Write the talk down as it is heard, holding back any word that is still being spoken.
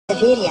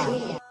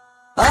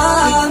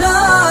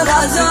أنا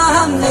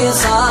لازمني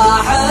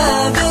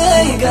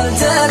صاحبي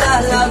قلت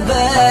له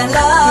لبيه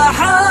لا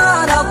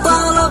حال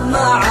الطلب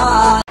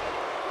معاه.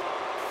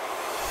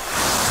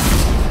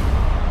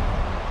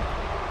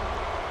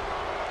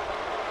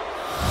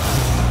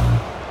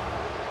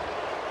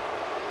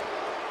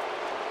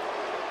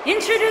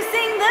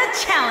 Introducing the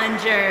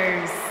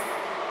challengers.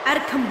 At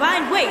a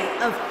combined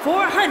weight of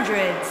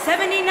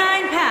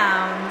 479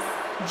 pounds,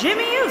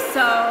 Jimmy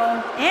Uso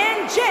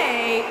and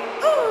Jey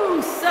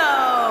Uso.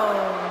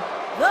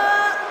 The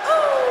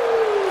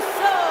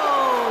Usos.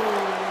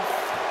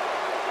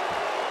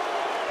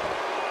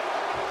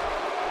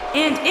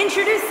 And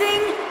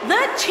introducing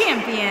the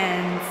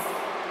champions.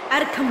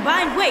 At a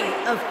combined weight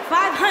of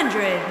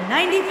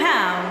 590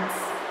 pounds,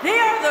 they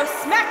are the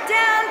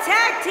SmackDown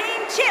Tag Team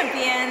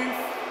Champions,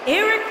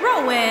 Erick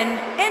Rowan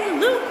and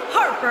Luke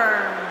Harper.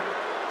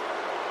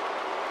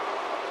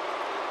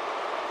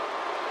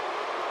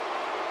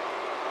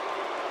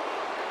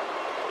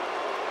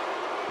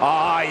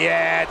 Ah,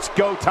 yeah, it's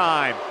go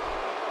time.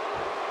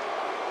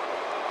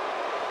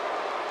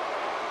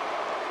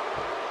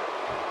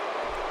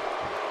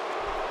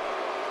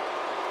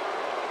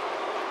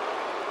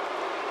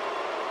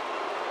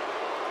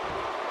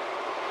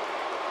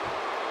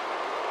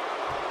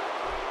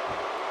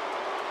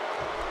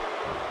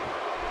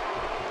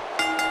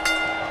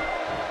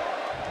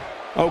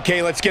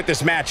 Okay, let's get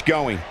this match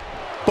going.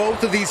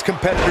 Both of these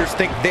competitors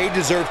think they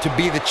deserve to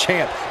be the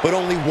champ, but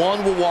only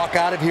one will walk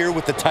out of here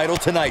with the title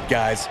tonight,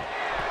 guys.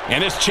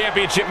 And this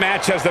championship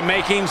match has the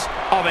makings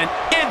of an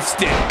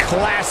instant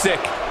classic.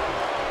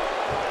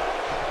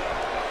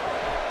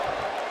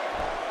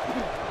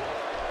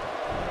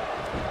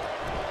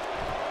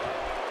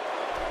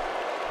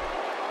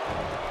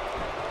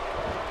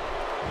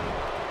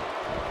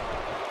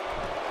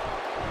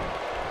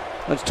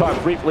 Let's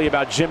talk briefly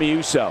about Jimmy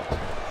Uso.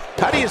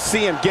 How do you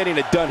see him getting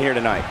it done here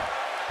tonight?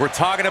 We're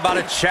talking about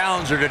a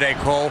challenger today,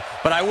 Cole,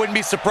 but I wouldn't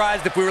be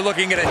surprised if we were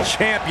looking at a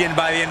champion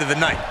by the end of the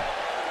night.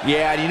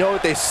 Yeah, and you know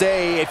what they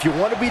say, if you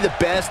want to be the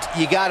best,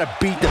 you gotta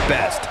beat the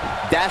best.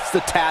 That's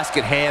the task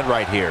at hand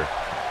right here.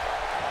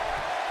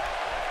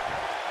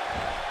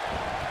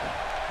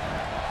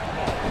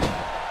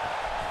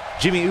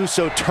 Jimmy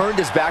Uso turned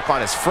his back on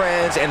his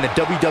friends and the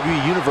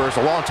WWE Universe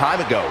a long time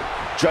ago.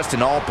 Dressed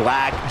in all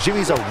black,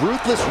 Jimmy's a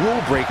ruthless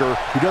rule breaker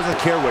who doesn't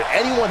care what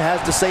anyone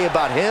has to say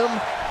about him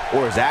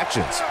or his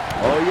actions.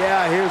 Oh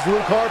yeah, here's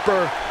Luke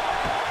Harper.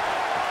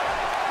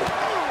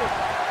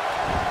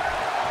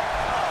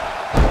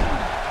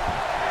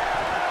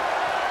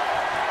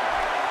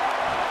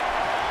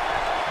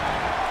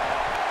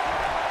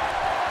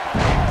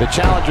 The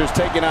challenger's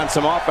taking on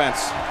some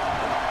offense,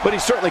 but he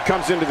certainly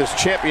comes into this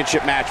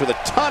championship match with a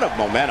ton of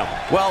momentum.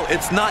 Well,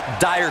 it's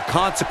not dire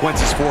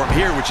consequences for him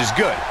here, which is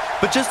good.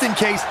 But just in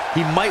case,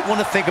 he might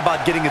want to think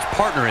about getting his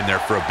partner in there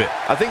for a bit.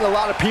 I think a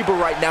lot of people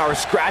right now are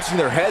scratching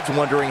their heads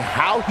wondering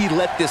how he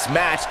let this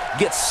match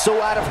get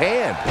so out of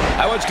hand.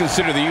 I once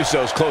considered the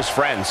Usos close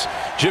friends.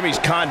 Jimmy's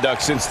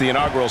conduct since the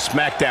inaugural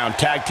SmackDown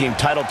Tag Team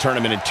title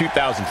tournament in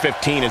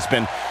 2015 has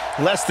been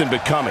less than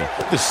becoming.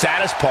 The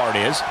saddest part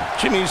is,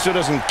 Jimmy Uso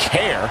doesn't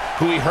care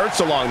who he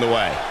hurts along the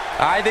way.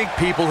 I think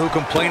people who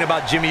complain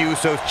about Jimmy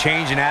Uso's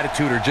change in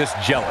attitude are just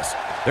jealous.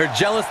 They're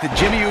jealous that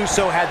Jimmy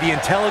Uso had the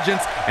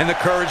intelligence and the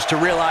courage to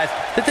realize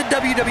that the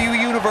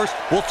WWE Universe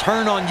will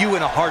turn on you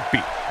in a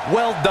heartbeat.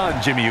 Well done,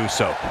 Jimmy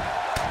Uso.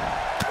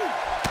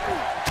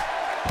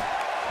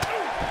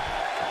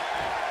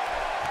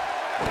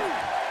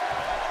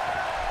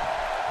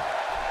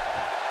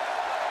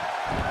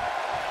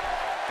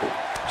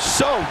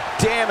 So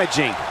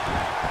damaging.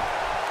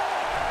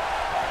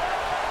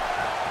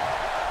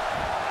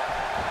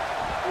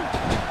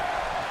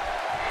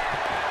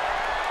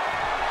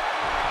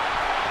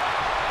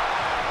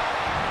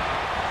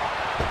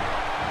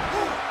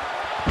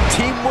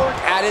 Teamwork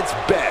at its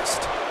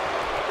best.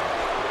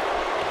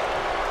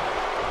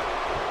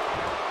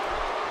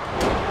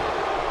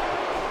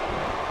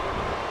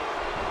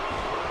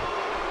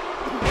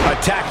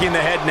 Attacking the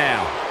head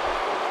now.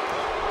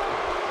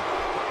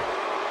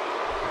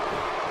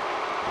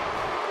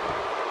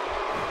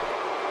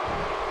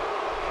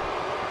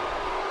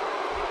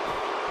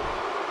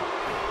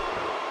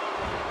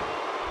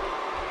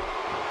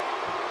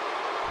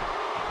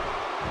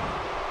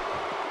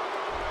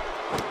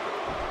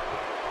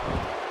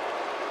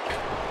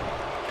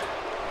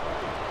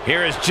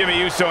 Here is Jimmy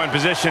Uso in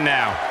position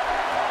now.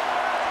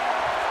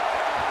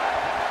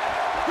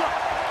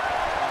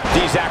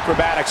 These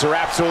acrobatics are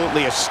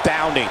absolutely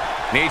astounding.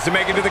 Needs to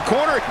make it to the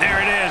corner. There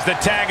it is. The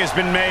tag has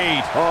been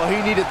made. Oh, he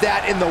needed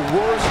that in the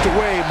worst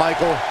way,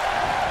 Michael.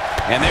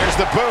 And there's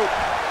the boot.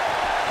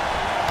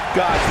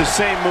 Gosh, the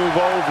same move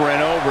over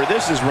and over.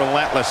 This is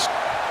relentless.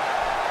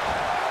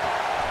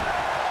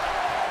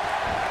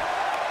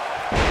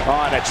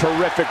 On a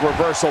terrific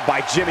reversal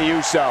by Jimmy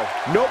Uso.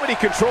 Nobody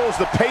controls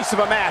the pace of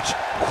a match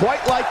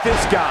quite like this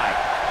guy.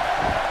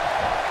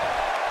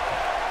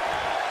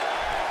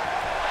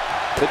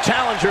 The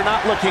challenger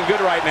not looking good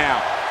right now.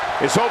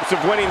 His hopes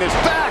of winning this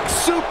Back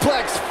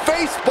suplex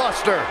face buster.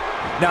 monster.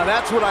 Now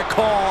that's what I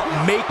call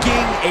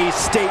making a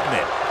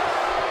statement.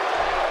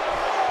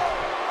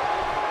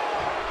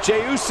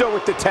 Jey Uso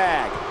with the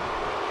tag.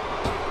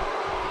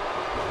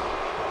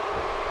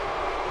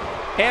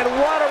 And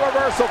what a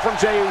reversal from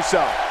Jey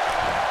Uso.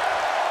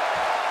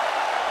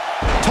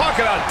 Talk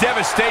about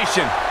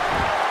devastation.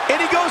 And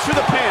he goes for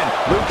the pin.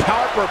 Luke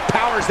Harper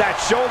powers that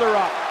shoulder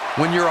up.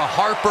 When you're a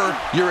Harper,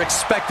 you're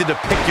expected to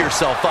pick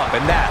yourself up,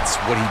 and that's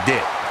what he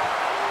did.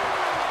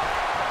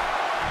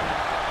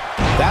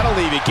 That'll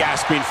leave you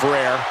gasping for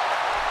air.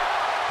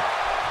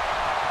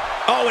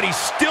 Oh, and he's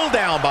still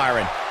down,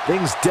 Byron.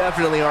 Things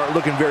definitely aren't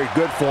looking very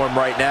good for him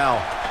right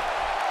now.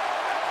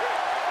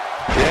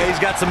 Yeah, he's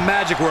got some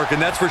magic working,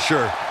 that's for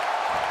sure.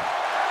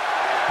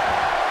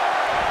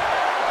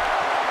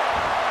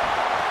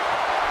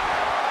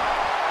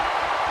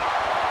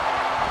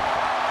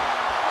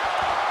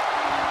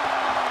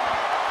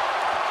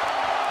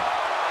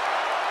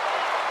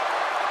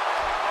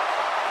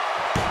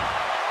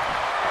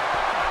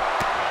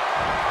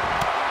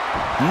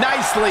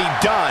 Nicely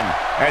done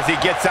as he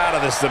gets out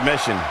of the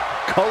submission.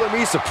 Color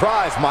me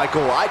surprised,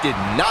 Michael. I did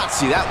not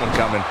see that one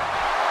coming.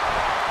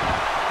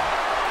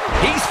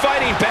 He's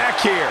fighting back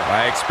here.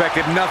 I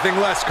expected nothing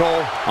less,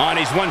 Cole.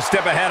 He's one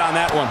step ahead on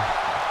that one.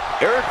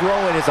 Erick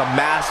Rowan is a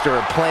master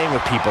of playing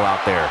with people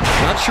out there.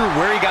 Not sure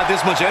where he got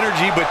this much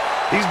energy, but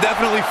he's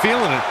definitely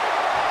feeling it.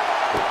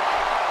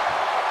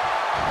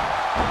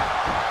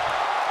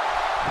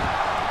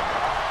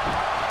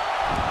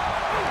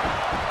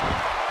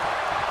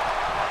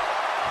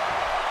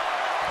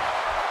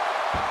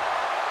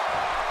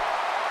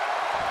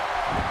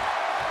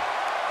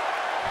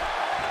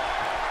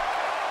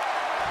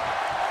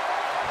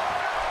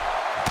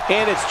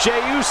 And it's Jey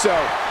Uso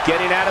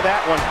getting out of that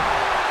one.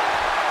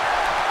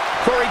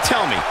 Corey,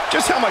 tell me,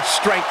 just how much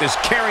strength does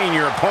carrying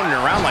your opponent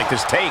around like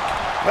this take?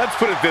 Let's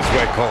put it this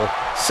way, Cole.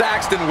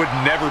 Saxton would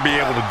never be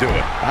able to do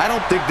it. I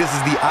don't think this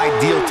is the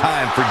ideal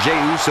time for Jey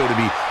Uso to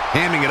be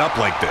hamming it up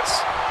like this.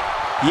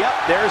 Yep,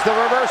 there's the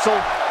reversal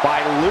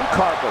by Luke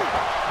Harper.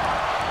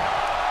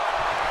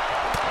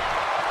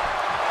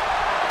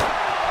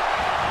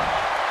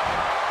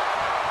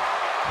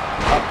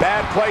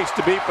 Bad place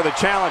to be for the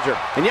challenger.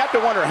 And you have to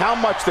wonder how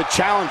much the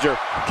challenger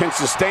can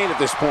sustain at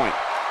this point.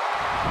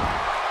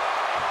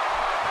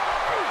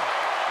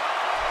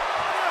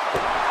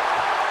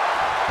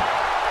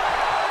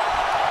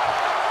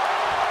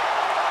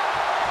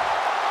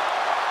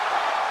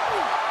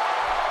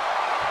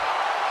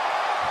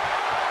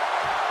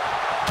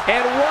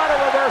 And what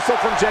a reversal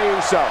from Jey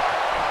Uso.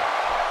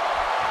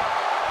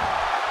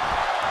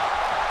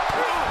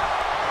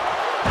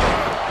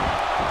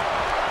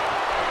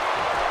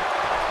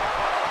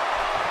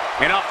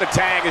 And off the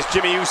tag is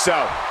Jimmy Uso.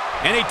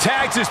 And he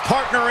tags his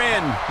partner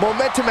in.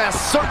 Momentum has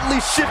certainly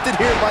shifted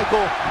here,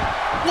 Michael.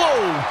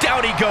 Whoa,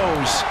 down he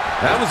goes.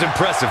 That was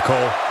impressive,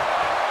 Cole.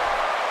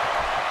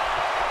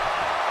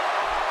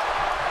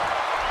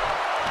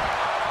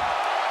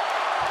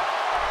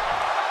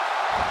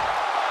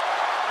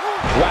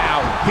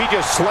 Wow, he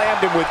just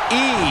slammed him with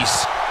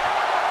ease.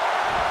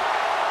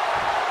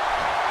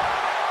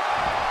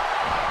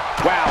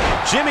 Wow,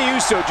 Jimmy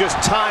Uso just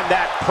timed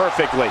that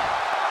perfectly.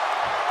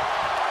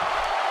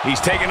 He's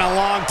taking a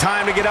long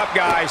time to get up,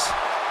 guys.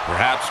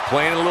 Perhaps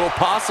playing a little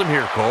possum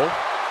here, Cole.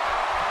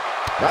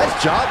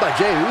 Nice job by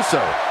Jey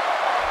Uso.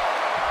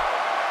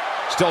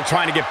 Still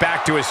trying to get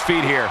back to his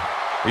feet here.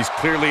 He's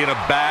clearly in a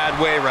bad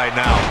way right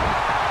now.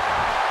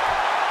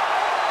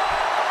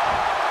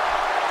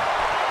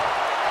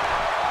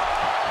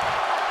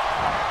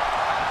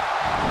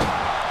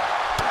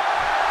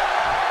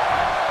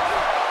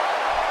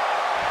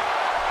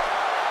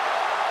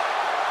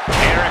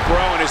 Erick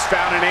Rowan has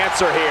found an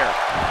answer here.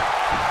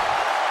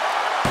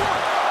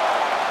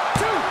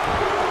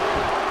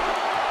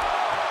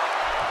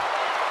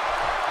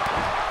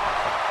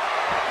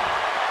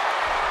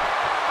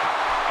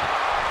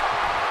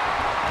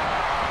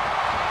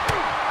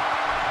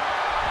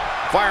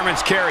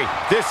 Fireman's carry.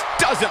 This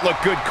doesn't look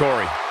good,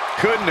 Corey.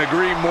 Couldn't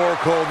agree more,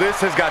 Cole.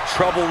 This has got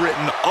trouble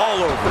written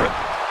all over it.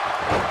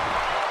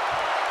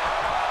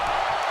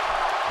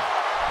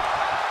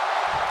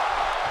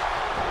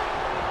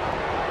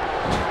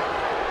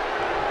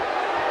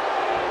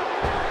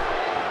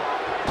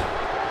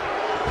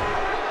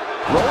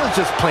 Rowan's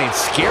just plain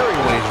scary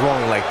when he's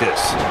rolling like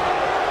this.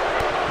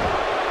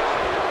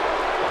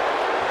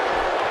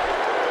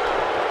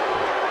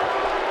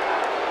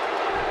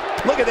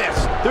 Look at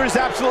this. There's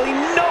absolutely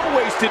no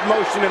wasted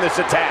motion in this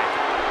attack.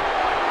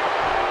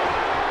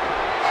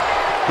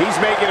 He's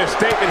making a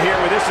statement here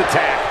with this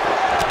attack,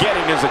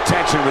 getting his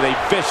attention with a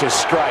vicious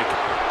strike.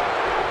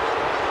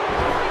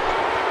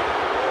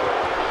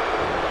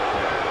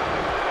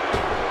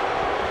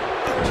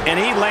 And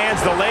he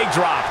lands the leg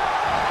drop.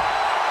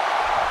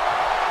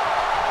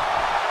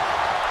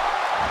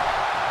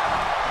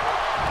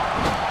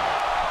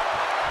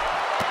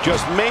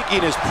 Just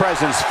making his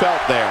presence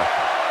felt there.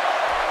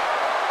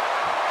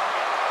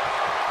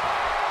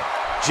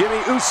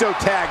 Jimmy Uso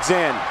tags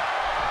in.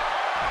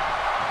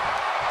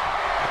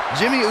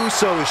 Jimmy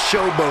Uso is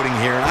showboating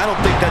here, and I don't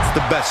think that's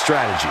the best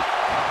strategy.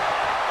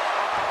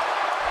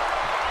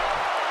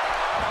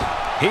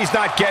 He's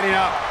not getting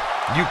up.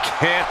 You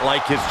can't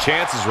like his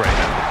chances right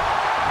now.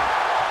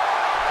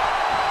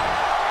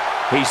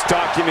 He's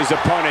stalking his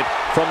opponent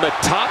from the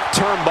top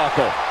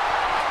turnbuckle.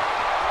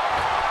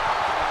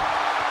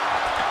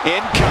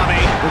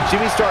 Incoming. When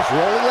Jimmy starts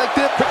rolling like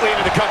this, Quickly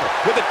into the cover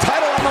with the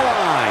title on the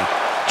line.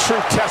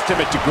 True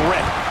testament to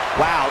grit.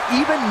 wow,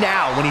 even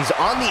now when he's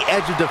on the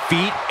edge of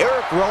defeat,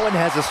 Erick Rowan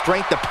has the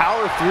strength to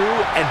power through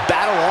and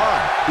battle on.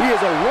 He is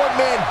a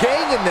one-man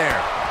gang in there.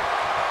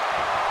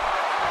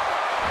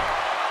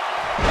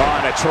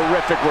 On a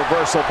terrific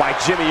reversal by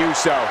Jimmy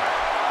Uso.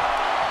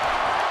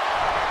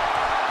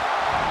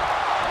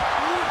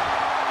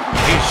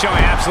 He's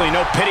showing absolutely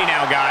no pity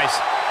now, guys.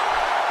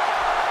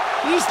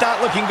 He's not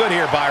looking good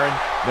here, Byron.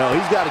 No,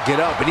 he's got to get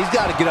up, and he's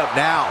got to get up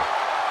now.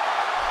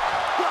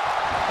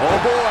 Oh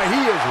boy,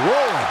 he is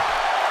rolling.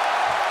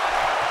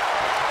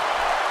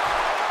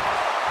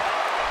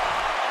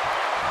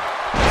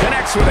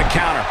 Connects with a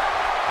counter.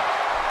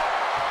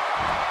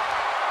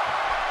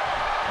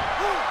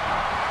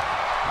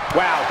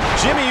 Wow,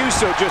 Jimmy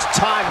Uso just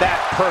timed that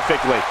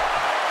perfectly.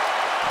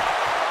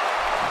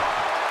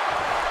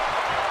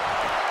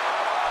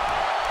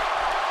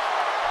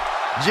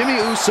 Jimmy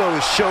Uso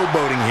is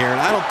showboating here, and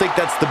I don't think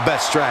that's the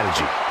best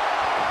strategy.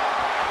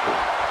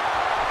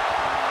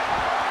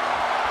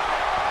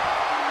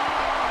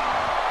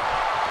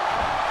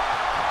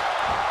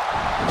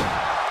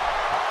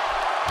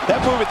 That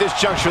move at this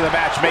juncture of the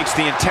match makes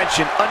the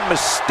intention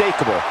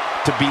unmistakable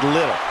to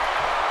belittle.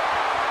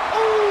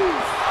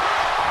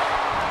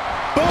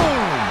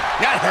 Boom!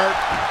 That hurt.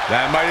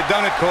 That might have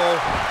done it, Cole.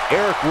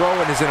 Erick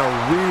Rowan is in a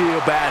real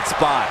bad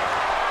spot.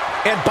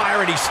 And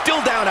Byron, he's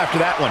still down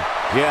after that one.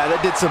 Yeah,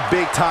 that did some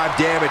big-time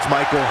damage,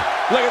 Michael.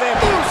 Look at that.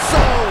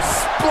 Uso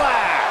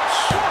splash!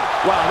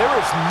 Wow, there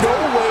is no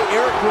way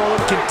Erick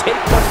Rowan can take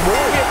much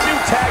more. Get new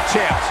tag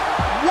champs.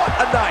 What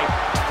a night.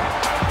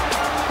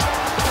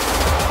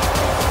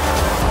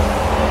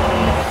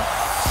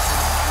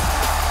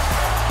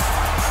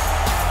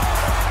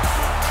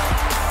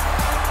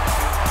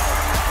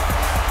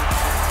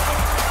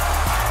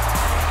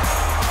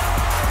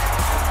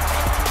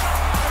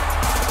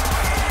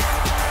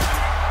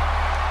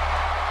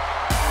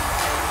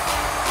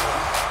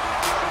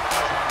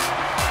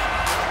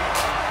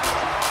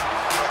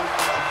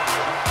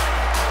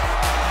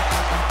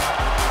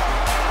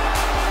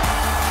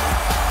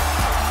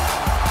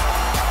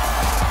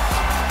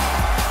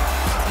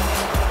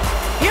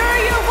 Here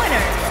are your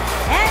winners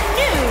and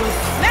new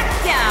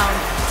SmackDown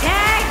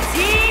Tag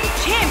Team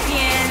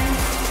Champions,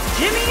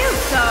 Jimmy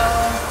Uso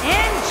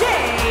and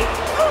Jey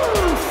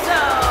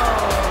Uso.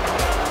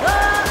 The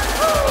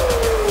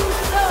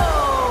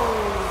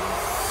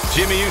Usos.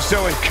 Jimmy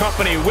Uso and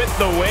company with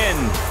the win.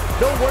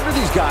 No wonder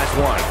these guys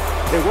won.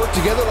 They work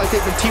together like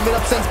they've been teaming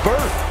up since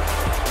birth.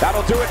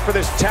 That'll do it for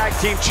this Tag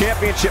Team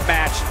Championship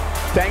match.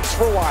 Thanks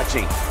for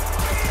watching.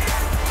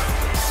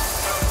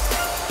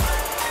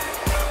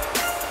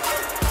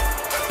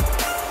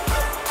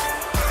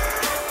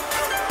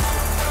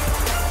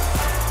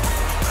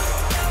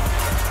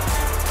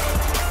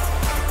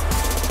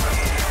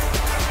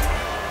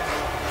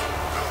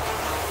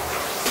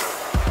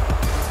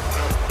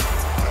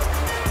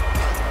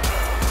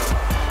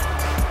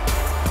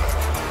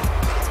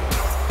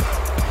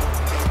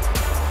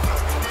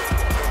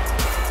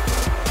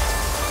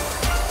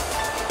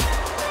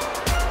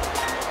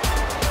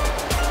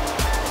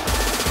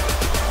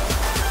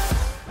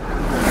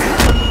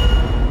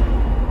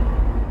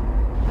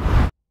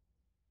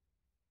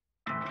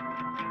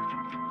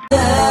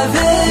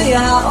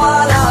 فيها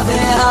ولا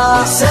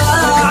فيها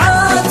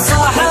ساعات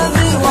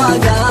صاحبي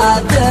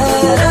وقد